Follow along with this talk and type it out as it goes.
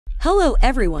Hello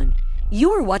everyone!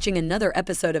 You are watching another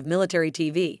episode of Military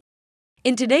TV.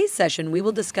 In today's session, we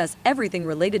will discuss everything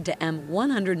related to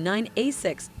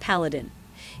M109A6 Paladin.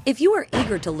 If you are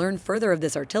eager to learn further of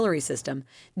this artillery system,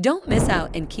 don't miss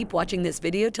out and keep watching this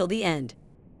video till the end.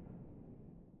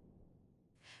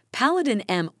 Paladin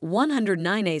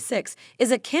M109A6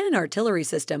 is a cannon artillery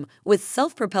system with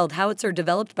self-propelled howitzer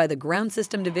developed by the Ground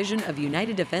System Division of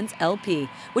United Defense LP,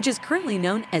 which is currently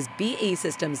known as BAE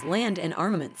Systems Land and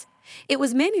Armaments. It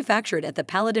was manufactured at the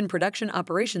Paladin Production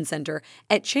Operation Center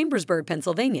at Chambersburg,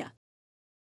 Pennsylvania.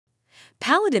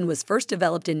 Paladin was first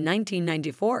developed in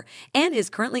 1994 and is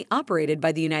currently operated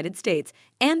by the United States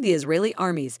and the Israeli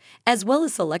Armies, as well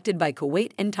as selected by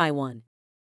Kuwait and Taiwan.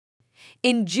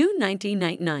 In June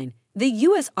 1999, the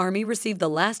U.S. Army received the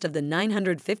last of the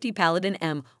 950 Paladin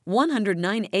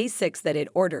M109A6 that it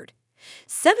ordered.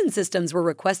 7 systems were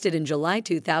requested in July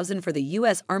 2000 for the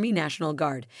U.S. Army National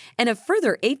Guard, and a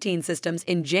further 18 systems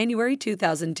in January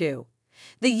 2002.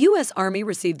 The U.S. Army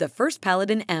received the first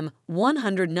Paladin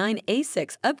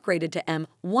M109A6 upgraded to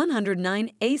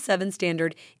M109A7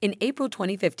 standard in April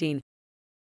 2015.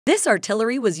 This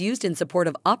artillery was used in support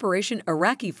of Operation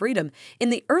Iraqi Freedom in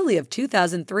the early of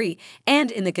 2003 and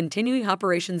in the continuing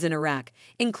operations in Iraq,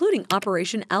 including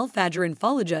Operation Al-Fajr in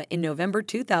Fallujah in November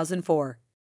 2004.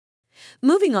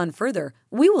 Moving on further,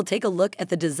 we will take a look at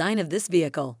the design of this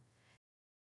vehicle.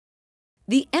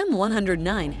 The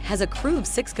M109 has a crew of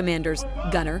 6 commanders,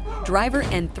 gunner, driver,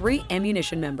 and 3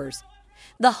 ammunition members.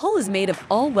 The hull is made of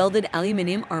all-welded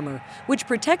aluminum armor, which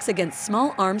protects against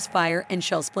small arms fire and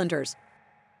shell splinters.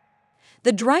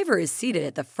 The driver is seated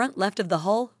at the front left of the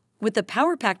hull, with the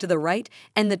power pack to the right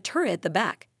and the turret at the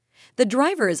back. The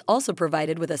driver is also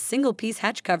provided with a single-piece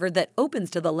hatch cover that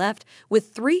opens to the left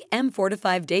with 3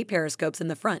 M45 day periscopes in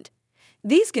the front.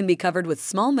 These can be covered with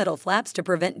small metal flaps to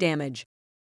prevent damage.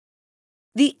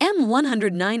 The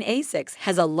M109A6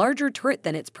 has a larger turret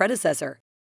than its predecessor.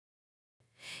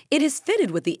 It is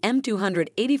fitted with the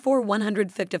M284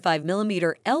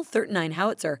 155mm L39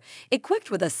 howitzer, equipped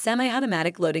with a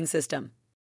semi-automatic loading system.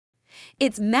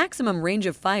 Its maximum range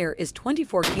of fire is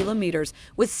 24 kilometers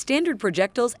with standard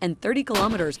projectiles and 30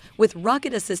 kilometers with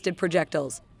rocket-assisted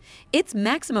projectiles. Its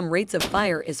maximum rates of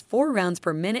fire is 4 rounds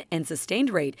per minute and sustained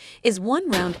rate is 1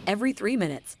 round every 3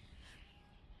 minutes.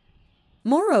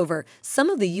 Moreover,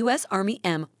 some of the U.S. Army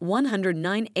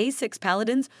M109A6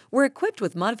 Paladins were equipped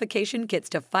with modification kits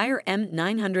to fire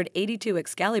M982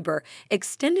 Excalibur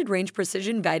extended-range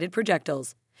precision-guided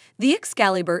projectiles. The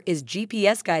Excalibur is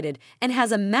GPS-guided and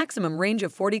has a maximum range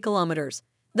of 40 kilometers.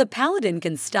 The Paladin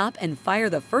can stop and fire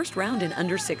the first round in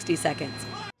under 60 seconds.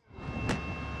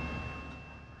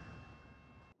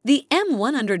 The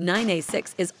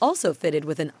M109A6 is also fitted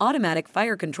with an automatic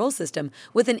fire control system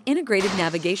with an integrated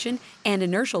navigation and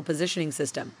inertial positioning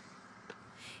system.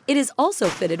 It is also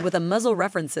fitted with a muzzle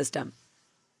reference system.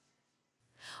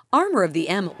 Armor of the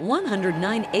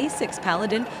M109A6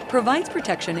 Paladin provides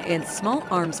protection against small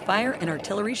arms fire and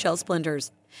artillery shell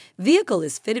splinters. Vehicle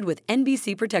is fitted with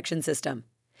NBC protection system.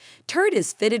 Turret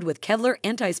is fitted with Kevlar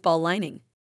anti-spall lining.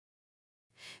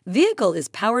 Vehicle is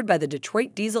powered by the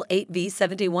Detroit Diesel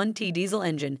 8V71T diesel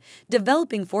engine,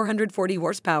 developing 440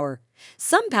 horsepower.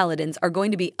 Some Paladins are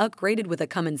going to be upgraded with a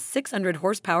Cummins 600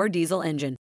 horsepower diesel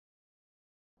engine.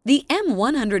 The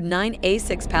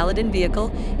M109A6 Paladin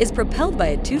vehicle is propelled by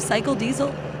a 2-cycle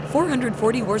diesel,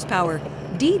 440 horsepower,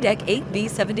 D-Deck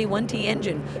 8V71T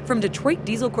engine from Detroit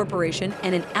Diesel Corporation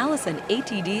and an Allison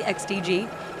ATD XTG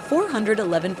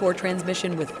 411-4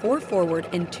 transmission with 4 forward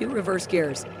and 2 reverse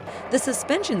gears. The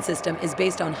suspension system is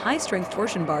based on high-strength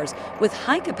torsion bars with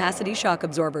high-capacity shock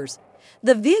absorbers.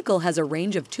 The vehicle has a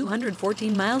range of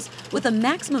 214 miles with a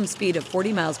maximum speed of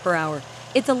 40 miles per hour.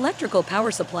 Its electrical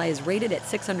power supply is rated at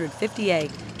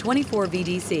 650A, 24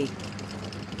 VDC.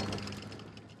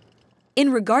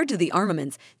 In regard to the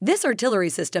armaments, this artillery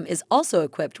system is also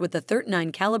equipped with the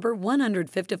 39 caliber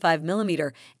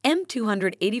 155mm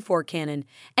M284 cannon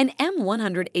and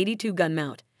M182 gun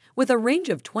mount, with a range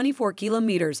of 24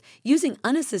 kilometers using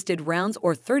unassisted rounds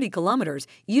or 30 kilometers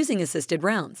using assisted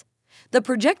rounds. The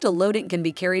projectile loading can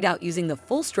be carried out using the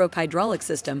full-stroke hydraulic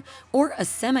system or a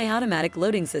semi-automatic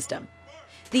loading system.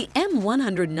 The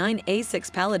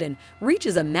M109A6 Paladin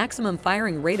reaches a maximum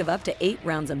firing rate of up to 8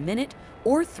 rounds a minute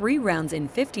or 3 rounds in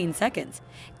 15 seconds,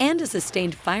 and a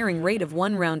sustained firing rate of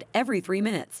 1 round every 3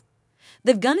 minutes.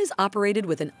 The gun is operated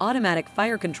with an automatic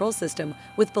fire control system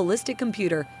with ballistic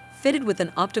computer fitted with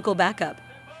an optical backup.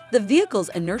 The vehicle's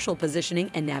inertial positioning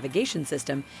and navigation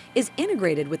system is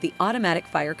integrated with the automatic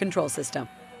fire control system.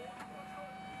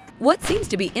 What seems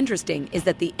to be interesting is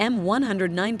that the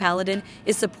M109 Paladin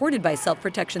is supported by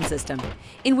self-protection system,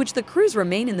 in which the crews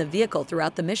remain in the vehicle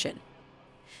throughout the mission.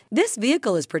 This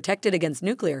vehicle is protected against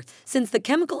nuclear, since the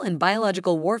chemical and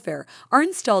biological warfare are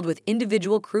installed with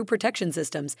individual crew protection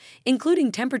systems,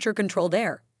 including temperature-controlled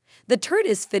air. The turret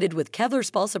is fitted with Kevlar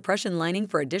spall suppression lining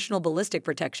for additional ballistic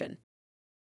protection.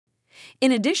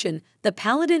 In addition, the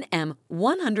Paladin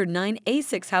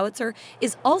M109A6 howitzer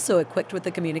is also equipped with the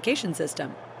communication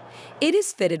system. It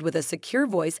is fitted with a secure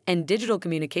voice and digital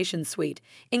communication suite,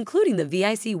 including the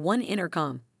VIC-1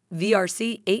 intercom,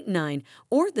 VRC-89,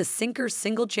 or the Syncer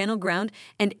single-channel ground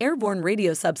and airborne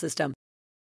radio subsystem.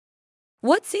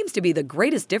 What seems to be the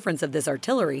greatest difference of this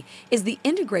artillery is the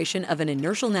integration of an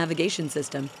inertial navigation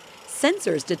system,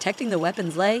 sensors detecting the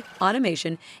weapon's lay,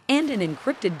 automation, and an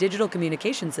encrypted digital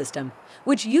communication system,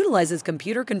 which utilizes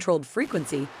computer-controlled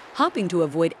frequency hopping to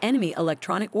avoid enemy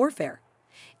electronic warfare.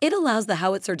 It allows the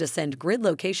howitzer to send grid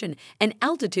location and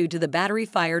altitude to the Battery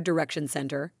Fire Direction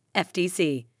Center,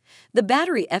 FDC. The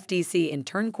battery FDC in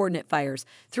turn coordinate fires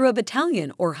through a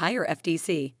battalion or higher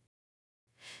FDC.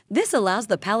 This allows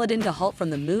the Paladin to halt from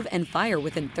the move and fire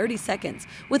within 30 seconds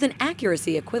with an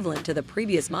accuracy equivalent to the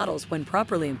previous models when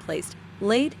properly emplaced,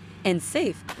 laid, and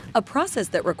safe, a process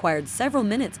that required several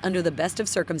minutes under the best of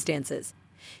circumstances.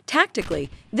 Tactically,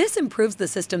 this improves the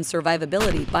system's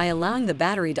survivability by allowing the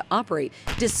battery to operate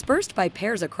dispersed by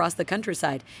pairs across the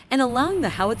countryside and allowing the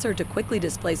howitzer to quickly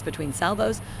displace between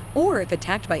salvos or if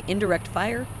attacked by indirect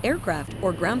fire, aircraft,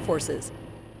 or ground forces.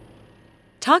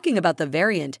 Talking about the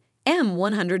variant,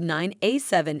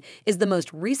 M109A7 is the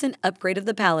most recent upgrade of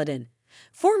the Paladin.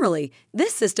 Formerly,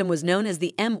 this system was known as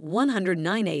the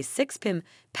M109A6 PIM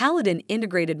Paladin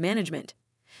Integrated Management.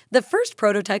 The first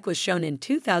prototype was shown in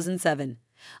 2007.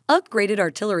 Upgraded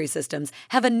artillery systems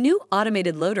have a new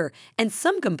automated loader and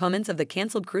some components of the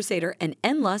canceled Crusader and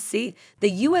NLAWC. The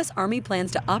U.S. Army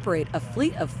plans to operate a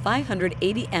fleet of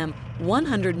 580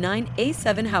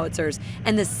 M109A7 howitzers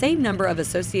and the same number of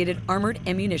associated armored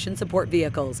ammunition support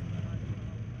vehicles.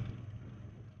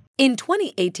 In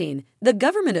 2018, the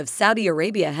government of Saudi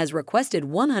Arabia has requested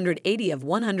 180 of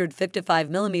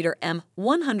 155mm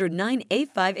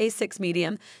M109A5A6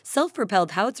 medium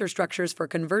self-propelled howitzer structures for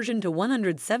conversion to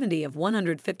 170 of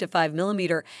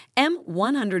 155mm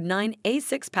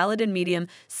M109A6 Paladin medium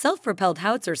self-propelled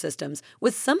howitzer systems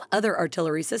with some other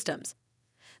artillery systems.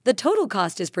 The total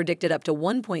cost is predicted up to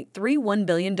 $1.31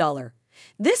 billion.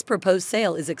 This proposed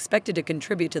sale is expected to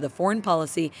contribute to the foreign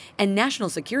policy and national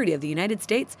security of the United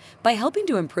States by helping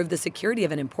to improve the security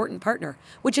of an important partner,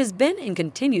 which has been and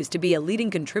continues to be a leading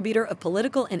contributor of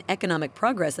political and economic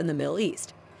progress in the Middle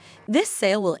East. This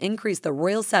sale will increase the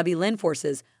Royal Saudi Land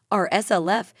Forces,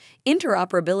 RSLF,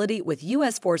 interoperability with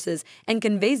U.S. forces and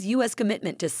conveys U.S.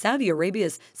 commitment to Saudi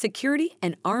Arabia's security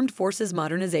and armed forces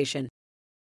modernization.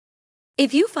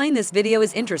 If you find this video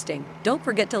is interesting, don't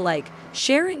forget to like,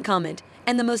 share, and comment,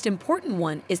 and the most important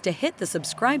one is to hit the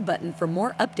subscribe button for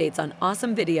more updates on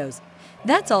awesome videos.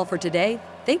 That's all for today.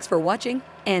 Thanks for watching,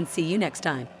 and see you next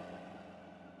time.